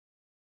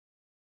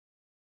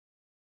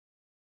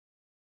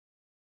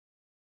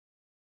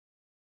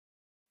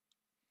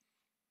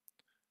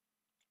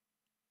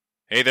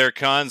Hey there,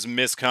 cons.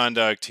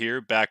 Misconduct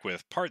here, back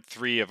with part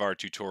 3 of our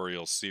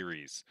tutorial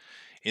series.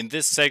 In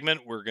this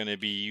segment, we're going to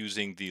be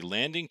using the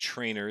landing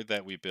trainer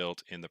that we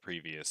built in the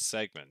previous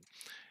segment.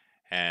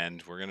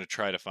 And we're going to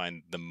try to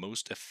find the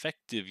most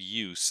effective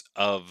use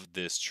of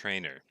this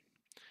trainer.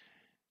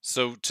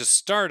 So to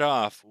start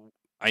off,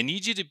 I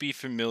need you to be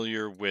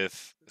familiar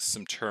with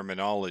some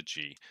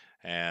terminology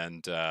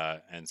and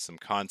some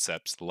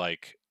concepts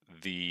like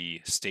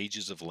the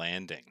stages of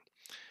landing.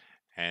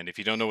 And if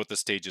you don't know what the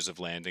stages of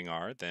landing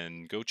are,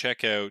 then go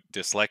check out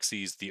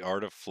Dyslexie's The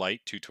Art of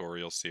Flight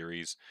tutorial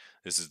series.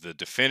 This is the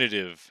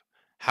definitive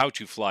how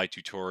to fly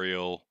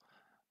tutorial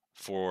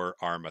for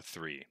Arma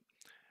 3.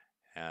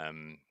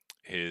 Um,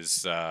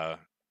 his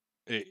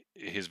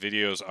his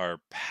videos are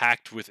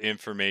packed with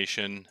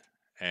information,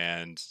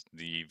 and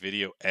the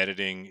video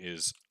editing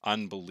is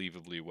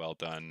unbelievably well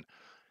done.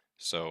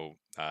 So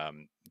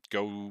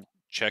go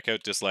check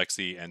out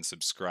Dyslexie and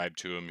subscribe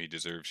to him. He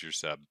deserves your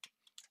sub.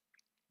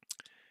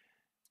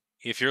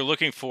 If you're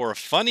looking for a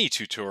funny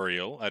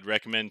tutorial, I'd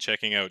recommend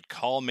checking out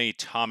Call Me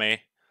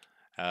Tommy.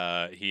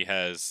 He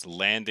has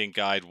Landing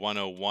Guide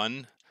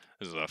 101.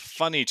 This is a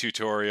funny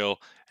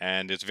tutorial,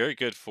 and it's very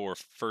good for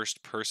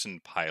first-person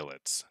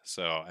pilots.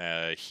 So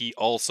he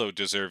also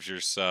deserves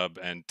your sub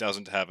and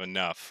doesn't have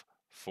enough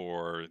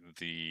for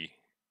the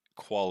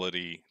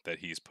quality that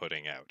he's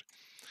putting out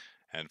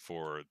and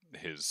for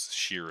his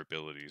sheer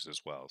abilities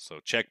as well. So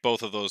check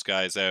both of those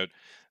guys out.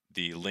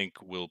 The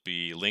links will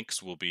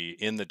be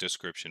in the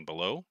description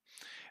below.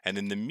 And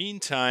in the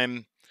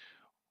meantime,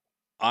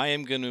 I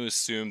am going to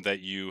assume that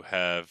you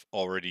have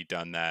already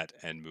done that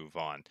and move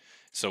on.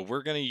 So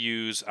we're going to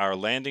use our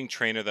landing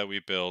trainer that we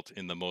built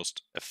in the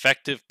most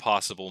effective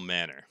possible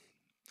manner.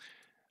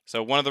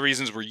 So one of the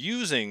reasons we're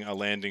using a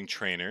landing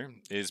trainer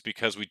is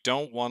because we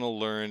don't want to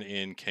learn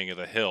in King of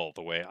the Hill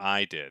the way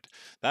I did.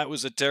 That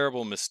was a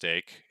terrible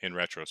mistake, in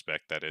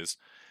retrospect, that is.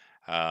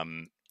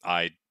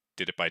 I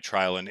did it by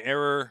trial and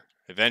error,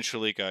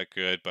 eventually got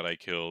good, but I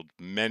killed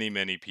many,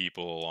 many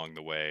people along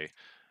the way.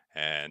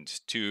 And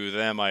to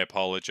them, I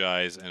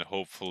apologize, and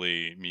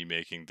hopefully me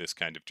making this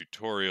kind of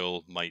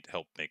tutorial might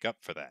help make up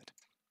for that.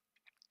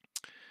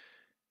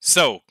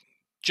 So,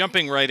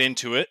 jumping right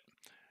into it,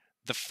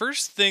 the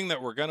first thing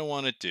that we're going to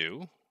want to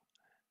do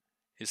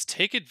is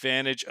take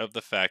advantage of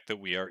the fact that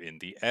we are in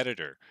the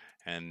editor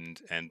and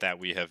that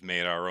we have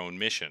made our own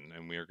mission.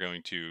 And we are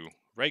going to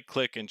right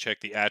click and check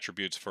the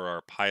attributes for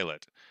our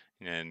pilot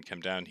and come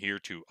down here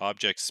to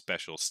Object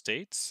Special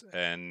States,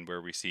 and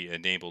where we see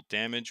Enable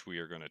Damage, we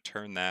are going to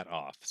turn that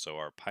off. So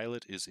our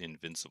pilot is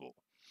invincible.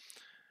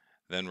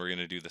 Then we're going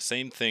to do the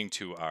same thing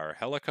to our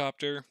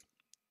helicopter.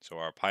 So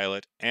our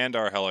pilot and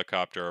our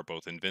helicopter are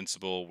both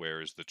invincible,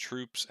 whereas the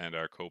troops and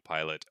our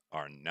co-pilot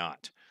are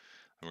not.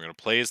 And we're going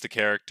to play as the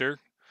character,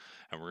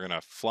 and we're going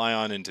to fly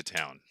on into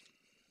town.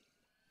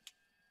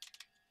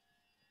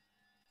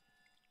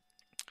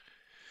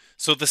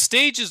 So the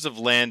stages of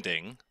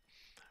landing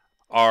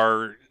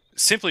are,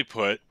 simply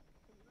put,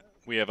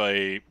 we have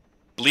a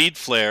bleed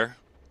flare,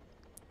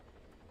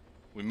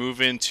 we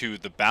move into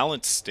the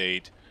balanced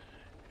state,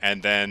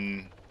 and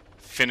then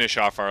finish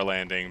off our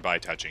landing by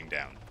touching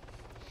down.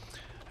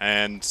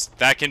 And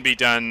that can be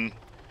done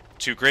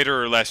to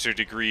greater or lesser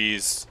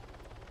degrees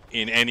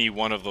in any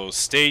one of those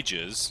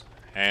stages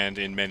and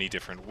in many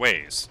different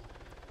ways.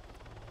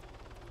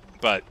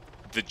 But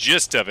the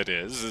gist of it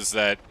is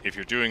that if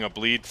you're doing a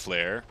bleed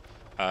flare,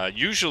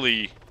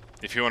 usually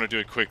if you want to do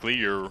it quickly,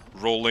 you're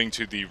rolling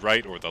to the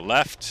right or the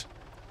left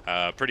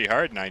pretty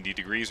hard, 90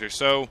 degrees or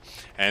so,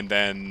 and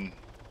then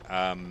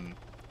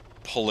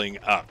pulling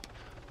up,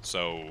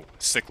 so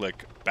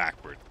cyclic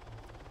backward.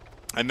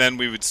 And then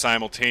we would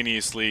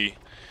simultaneously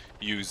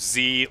use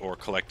Z or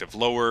collective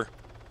lower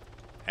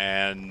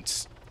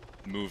and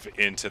move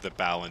into the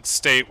balanced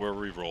state where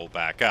we roll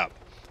back up.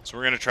 So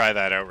we're going to try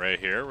that out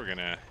right here. We're going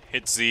to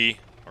hit Z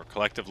or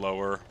collective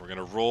lower. We're going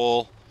to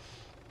roll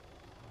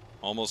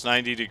almost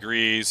 90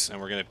 degrees,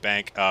 and we're going to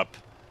bank up,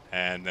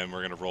 and then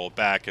we're going to roll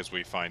back as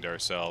we find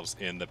ourselves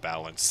in the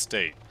balanced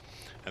state.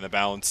 In the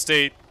balanced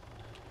state,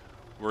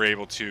 we're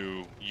able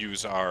to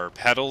use our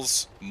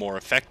pedals more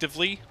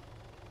effectively,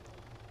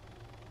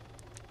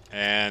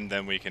 and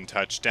then we can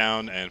touch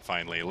down and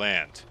finally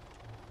land.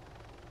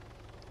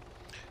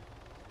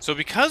 So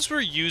because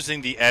we're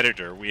using the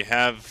editor, we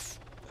have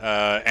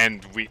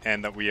and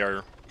that we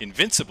are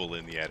invincible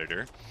in the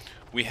editor,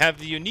 we have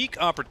the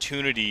unique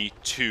opportunity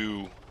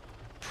to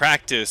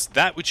practice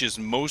that which is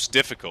most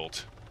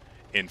difficult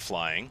in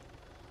flying,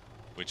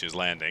 which is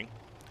landing,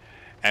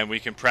 and we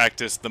can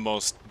practice the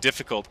most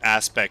difficult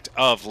aspect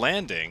of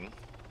landing,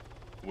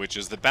 which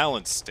is the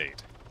balanced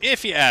state,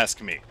 if you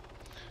ask me.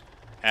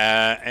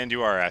 And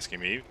you are asking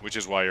me, which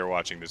is why you're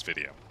watching this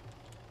video.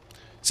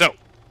 So,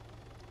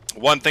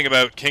 one thing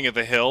about King of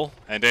the Hill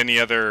and any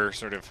other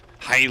sort of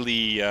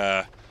highly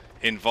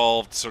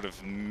involved sort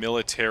of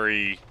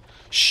military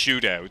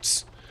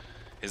shootouts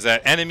is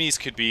that enemies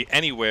could be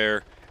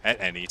anywhere at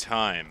any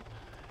time.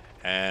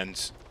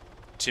 And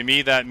to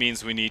me, that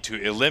means we need to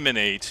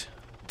eliminate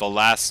the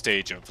last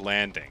stage of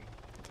landing.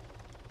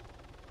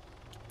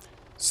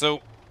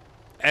 So,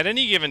 at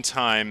any given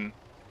time,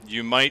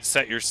 you might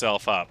set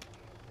yourself up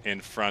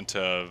in front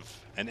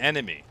of an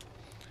enemy.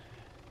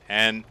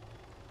 And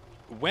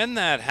when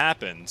that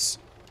happens,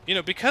 you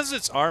know, because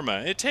it's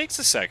Arma, it takes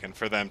a second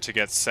for them to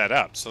get set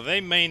up. So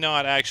they may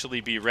not actually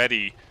be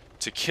ready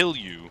to kill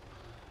you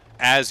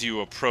as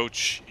you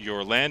approach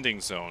your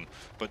landing zone,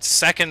 but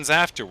seconds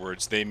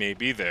afterwards they may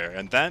be there.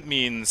 And that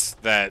means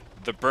that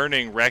the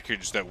burning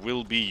wreckage that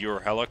will be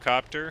your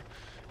helicopter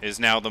is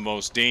now the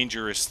most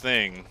dangerous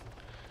thing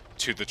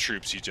to the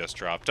troops you just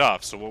dropped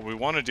off. So what we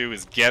want to do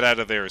is get out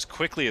of there as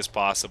quickly as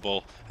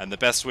possible, and the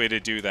best way to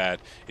do that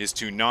is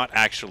to not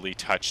actually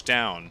touch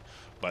down,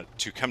 but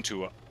to come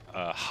to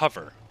a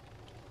hover.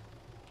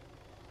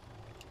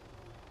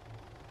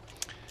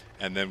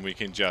 And then we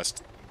can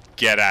just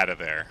get out of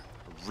there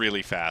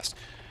really fast.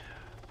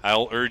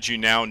 I'll urge you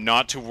now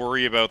not to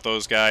worry about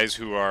those guys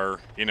who are,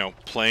 you know,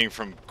 playing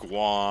from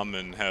Guam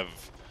and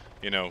have,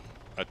 you know,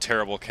 a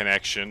terrible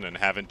connection and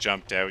haven't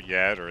jumped out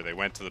yet, or they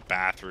went to the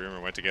bathroom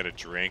or went to get a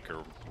drink,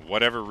 or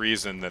whatever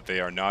reason that they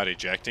are not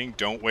ejecting.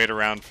 Don't wait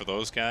around for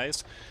those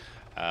guys.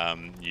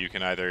 You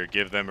can either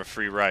give them a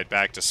free ride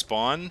back to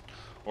spawn,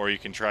 or you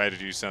can try to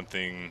do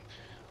something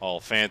all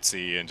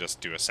fancy and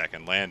just do a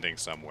second landing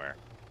somewhere.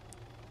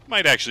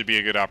 Might actually be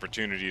a good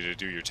opportunity to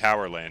do your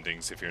tower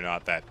landings if you're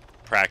not that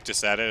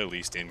practiced at it, at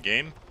least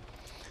in-game.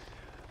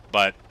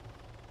 But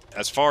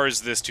as far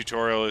as this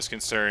tutorial is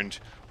concerned,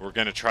 we're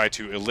going to try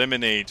to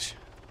eliminate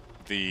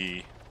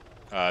the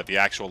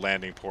actual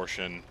landing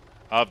portion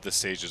of the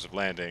stages of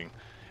landing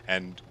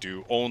and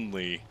do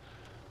only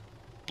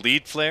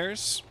bleed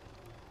flares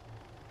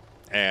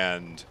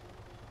and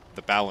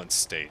the balance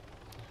state.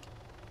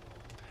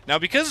 Now,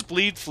 because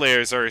bleed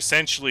flares are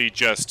essentially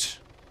just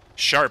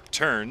sharp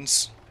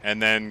turns, and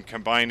then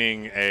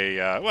combining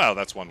a, well,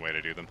 that's one way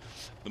to do them.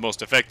 The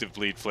most effective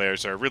bleed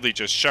flares are really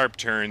just sharp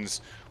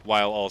turns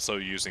while also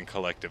using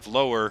collective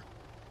lower.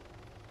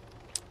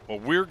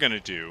 What we're going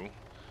to do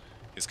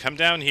is come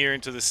down here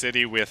into the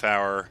city with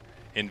our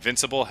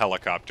invincible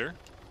helicopter,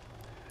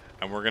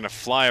 and we're going to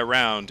fly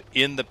around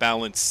in the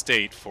balanced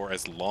state for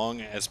as long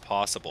as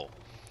possible.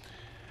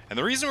 And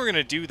the reason we're going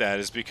to do that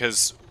is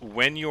because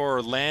when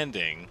you're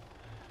landing,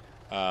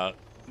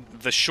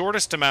 the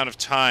shortest amount of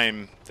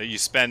time that you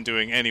spend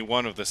doing any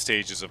one of the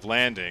stages of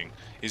landing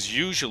is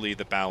usually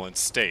the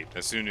balanced state.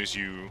 As soon as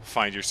you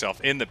find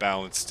yourself in the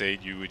balanced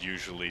state, you would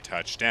usually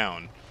touch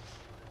down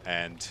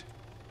and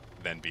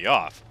then be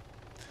off.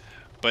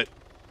 But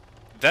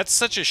that's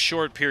such a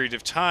short period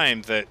of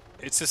time that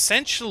it's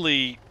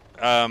essentially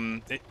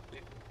very,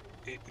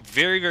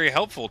 very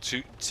helpful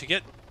to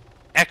get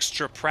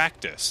extra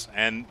practice.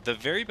 And the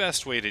very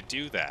best way to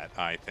do that,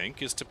 I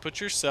think, is to put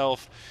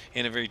yourself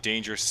in a very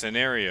dangerous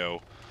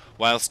scenario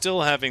while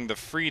still having the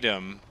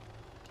freedom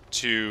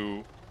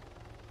to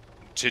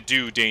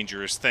do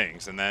dangerous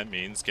things. And that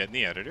means get in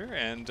the editor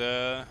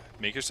and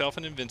make yourself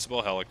an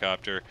invincible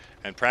helicopter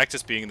and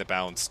practice being in the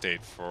balanced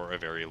state for a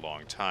very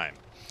long time.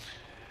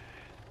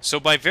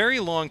 So by very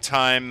long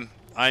time,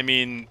 I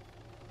mean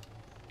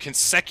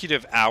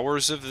consecutive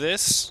hours of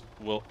this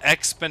will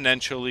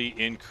exponentially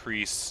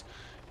increase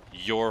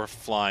your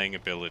flying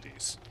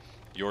abilities,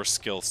 your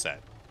skill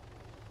set.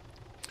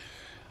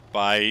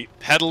 By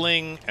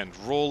pedaling and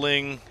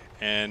rolling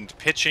and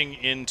pitching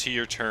into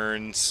your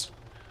turns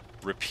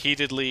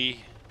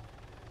repeatedly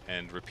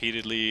and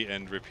repeatedly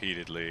and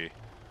repeatedly,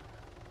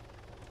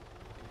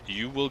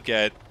 you will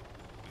get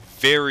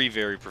very,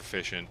 very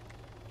proficient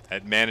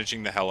at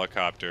managing the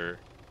helicopter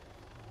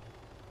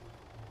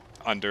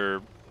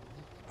under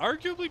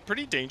arguably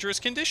pretty dangerous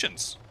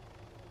conditions.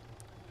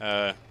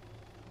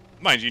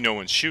 Mind you, no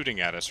one's shooting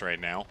at us right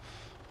now,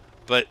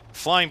 but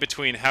flying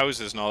between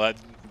houses and all that,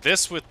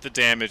 this with the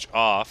damage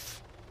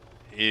off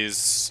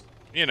is,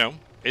 you know,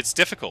 it's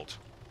difficult,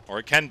 or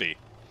it can be.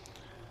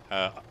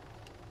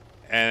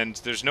 And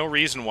there's no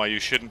reason why you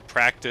shouldn't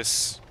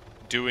practice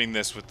doing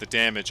this with the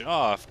damage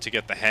off to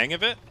get the hang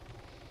of it,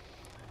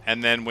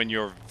 and then when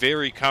you're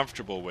very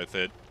comfortable with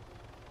it,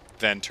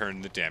 then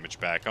turn the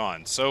damage back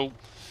on. So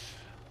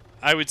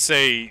I would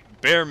say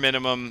bare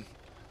minimum,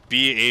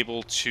 be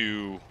able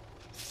to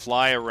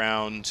fly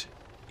around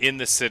in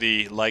the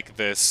city like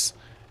this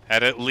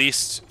at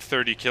least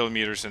 30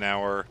 kilometers an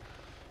hour,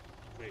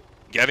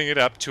 getting it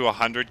up to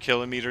 100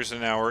 kilometers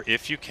an hour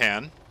if you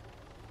can,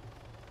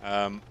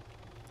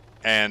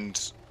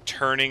 and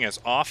turning as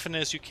often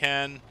as you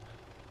can,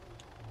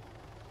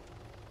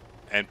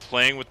 and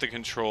playing with the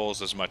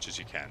controls as much as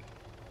you can.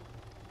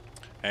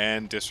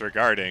 And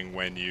disregarding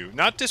when you,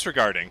 not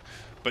disregarding,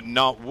 but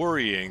not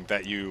worrying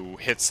that you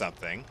hit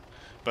something,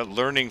 but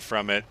learning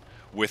from it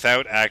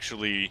without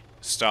actually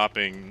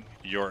stopping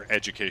your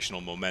educational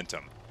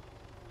momentum.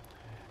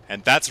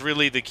 And that's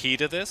really the key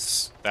to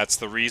this. That's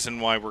the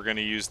reason why we're going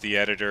to use the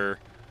editor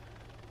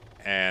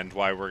and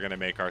why we're going to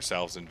make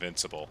ourselves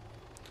invincible,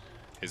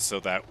 is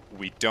so that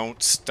we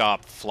don't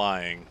stop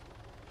flying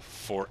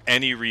for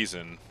any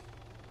reason.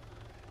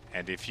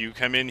 And if you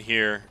come in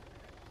here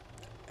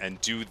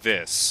and do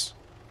this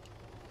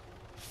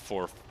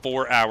for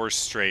 4 hours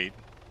straight,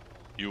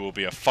 you will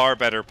be a far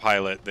better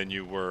pilot than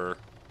you were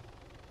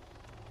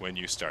when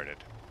you started.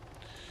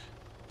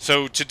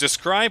 So to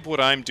describe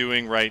what I'm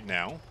doing right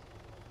now,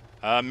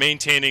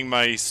 maintaining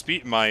my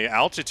speed, my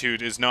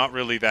altitude is not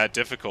really that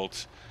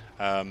difficult.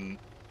 I'm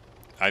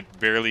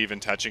barely even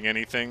touching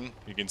anything.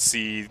 You can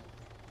see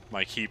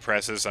my key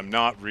presses. I'm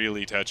not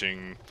really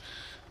touching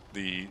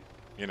the,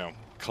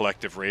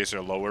 collective raise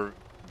or lower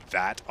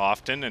that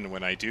often, and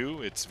when I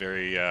do, it's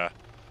very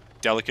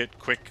delicate,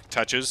 quick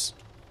touches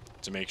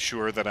to make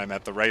sure that I'm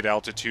at the right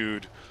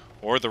altitude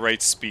or the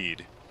right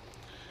speed.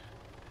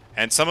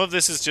 And some of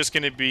this is just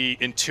going to be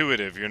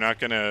intuitive. You're not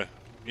going to,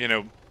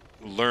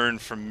 learn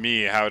from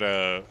me how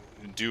to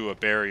do a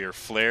barrier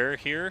flare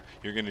here.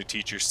 You're going to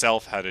teach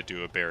yourself how to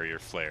do a barrier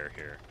flare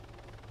here.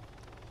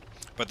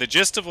 But the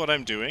gist of what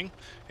I'm doing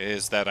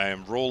is that I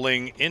am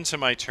rolling into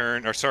my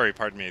turn, or sorry,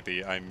 pardon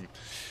me, I'm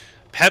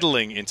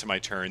pedaling into my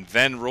turn,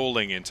 then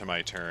rolling into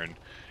my turn,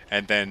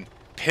 and then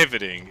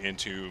pivoting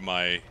into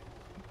my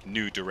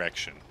new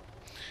direction.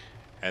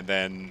 And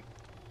then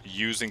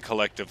using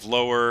collective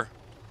lower,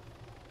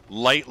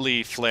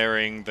 lightly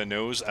flaring the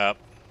nose up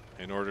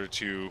in order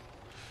to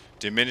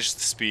diminish the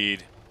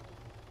speed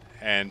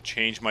and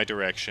change my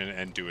direction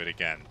and do it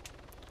again.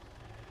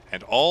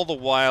 And all the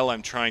while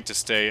I'm trying to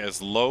stay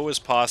as low as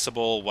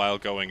possible while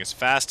going as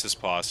fast as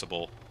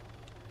possible.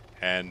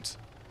 And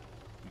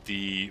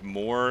the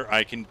more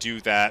I can do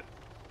that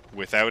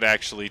without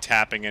actually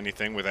tapping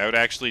anything, without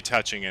actually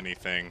touching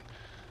anything,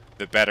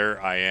 the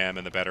better I am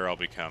and the better I'll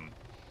become.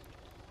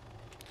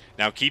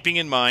 Now, keeping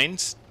in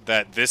mind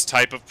that this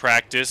type of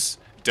practice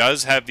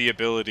does have the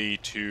ability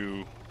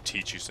to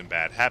teach you some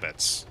bad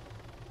habits,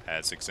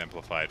 as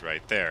exemplified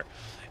right there.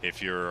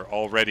 If you're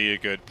already a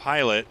good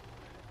pilot,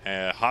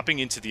 hopping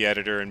into the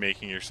editor and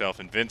making yourself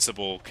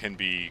invincible can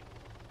be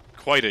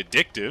quite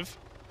addictive,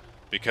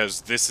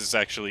 because this is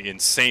actually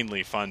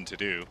insanely fun to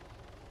do.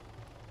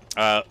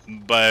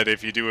 But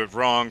if you do it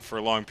wrong for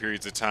long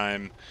periods of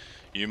time,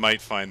 you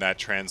might find that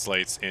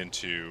translates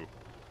into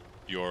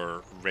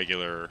your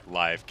regular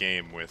live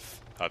game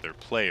with other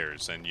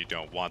players, and you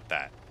don't want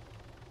that.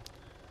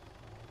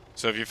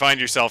 So if you find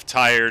yourself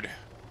tired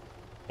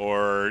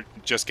or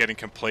just getting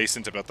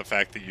complacent about the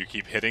fact that you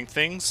keep hitting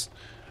things,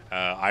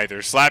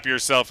 either slap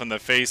yourself in the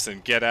face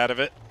and get out of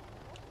it,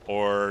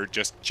 or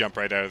just jump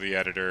right out of the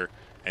editor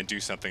and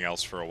do something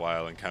else for a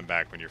while and come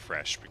back when you're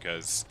fresh,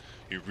 because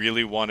you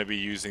really want to be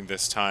using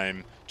this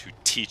time to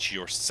teach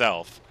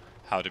yourself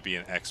how to be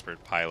an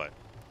expert pilot.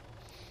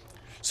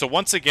 So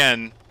once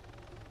again,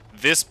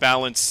 this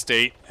balanced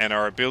state and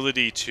our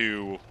ability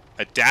to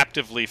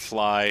adaptively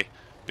fly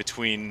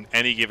between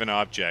any given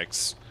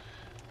objects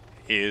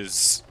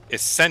is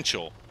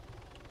essential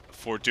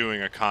for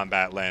doing a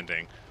combat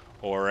landing,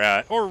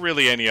 or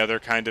really any other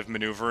kind of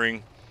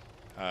maneuvering.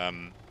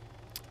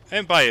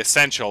 And by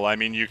essential, I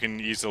mean you can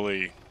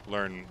easily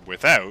learn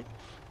without,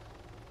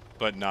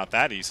 but not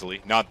that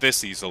easily, not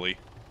this easily.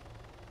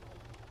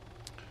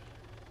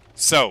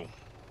 So,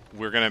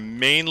 we're going to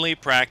mainly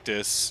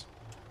practice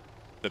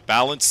the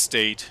balanced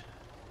state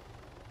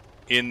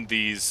in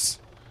these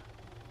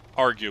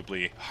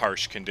arguably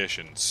harsh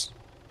conditions.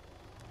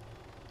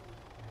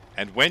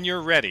 And when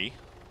you're ready,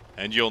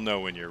 and you'll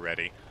know when you're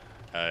ready,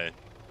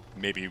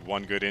 maybe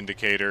one good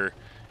indicator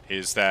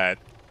is that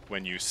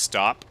when you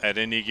stop at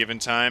any given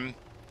time,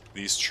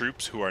 these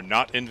troops who are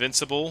not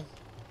invincible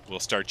will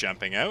start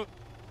jumping out.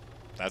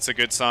 That's a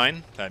good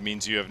sign. That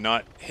means you have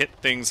not hit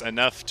things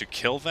enough to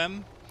kill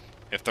them.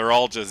 If they're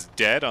all just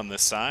dead on the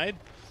side,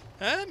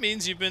 that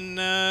means you've been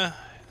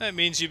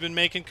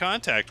making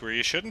contact where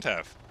you shouldn't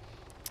have.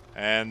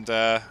 And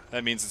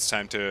that means it's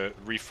time to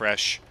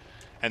refresh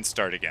and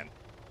start again.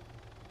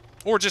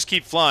 Or just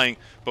keep flying,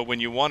 but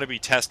when you want to be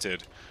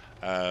tested,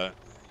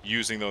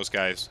 using those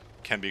guys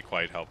can be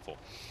quite helpful.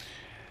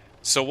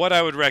 So what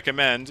I would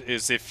recommend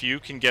is if you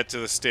can get to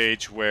the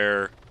stage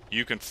where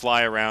you can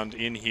fly around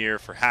in here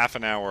for half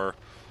an hour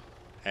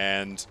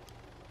and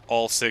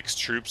all 6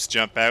 troops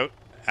jump out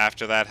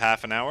after that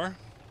half an hour,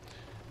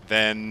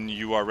 then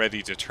you are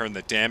ready to turn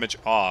the damage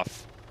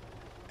off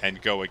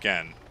and go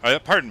again.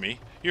 Pardon me,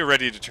 you're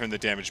ready to turn the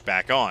damage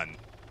back on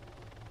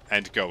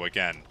and go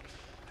again.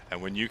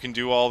 And when you can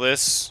do all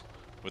this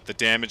with the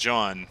damage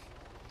on,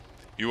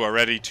 you are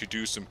ready to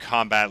do some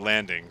combat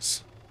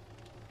landings.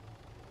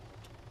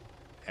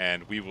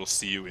 And we will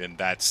see you in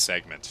that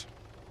segment.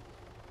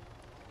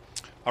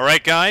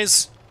 Alright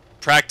guys,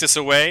 practice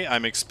away.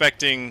 I'm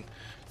expecting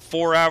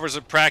 4 hours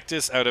of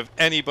practice out of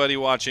anybody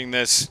watching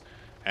this,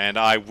 and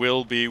I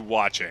will be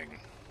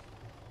watching.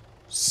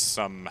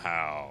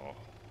 Somehow.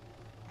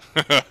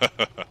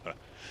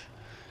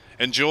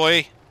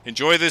 Enjoy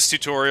this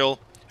tutorial.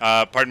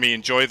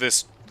 Enjoy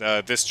this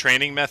this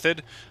training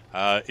method.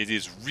 It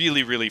is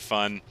really, really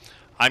fun.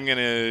 I'm going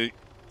to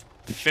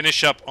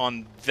finish up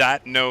on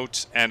that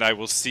note, and I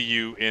will see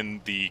you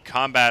in the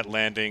combat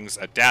landings,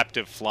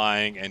 adaptive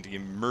flying, and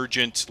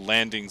emergent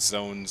landing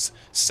zones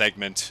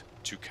segment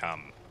to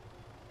come.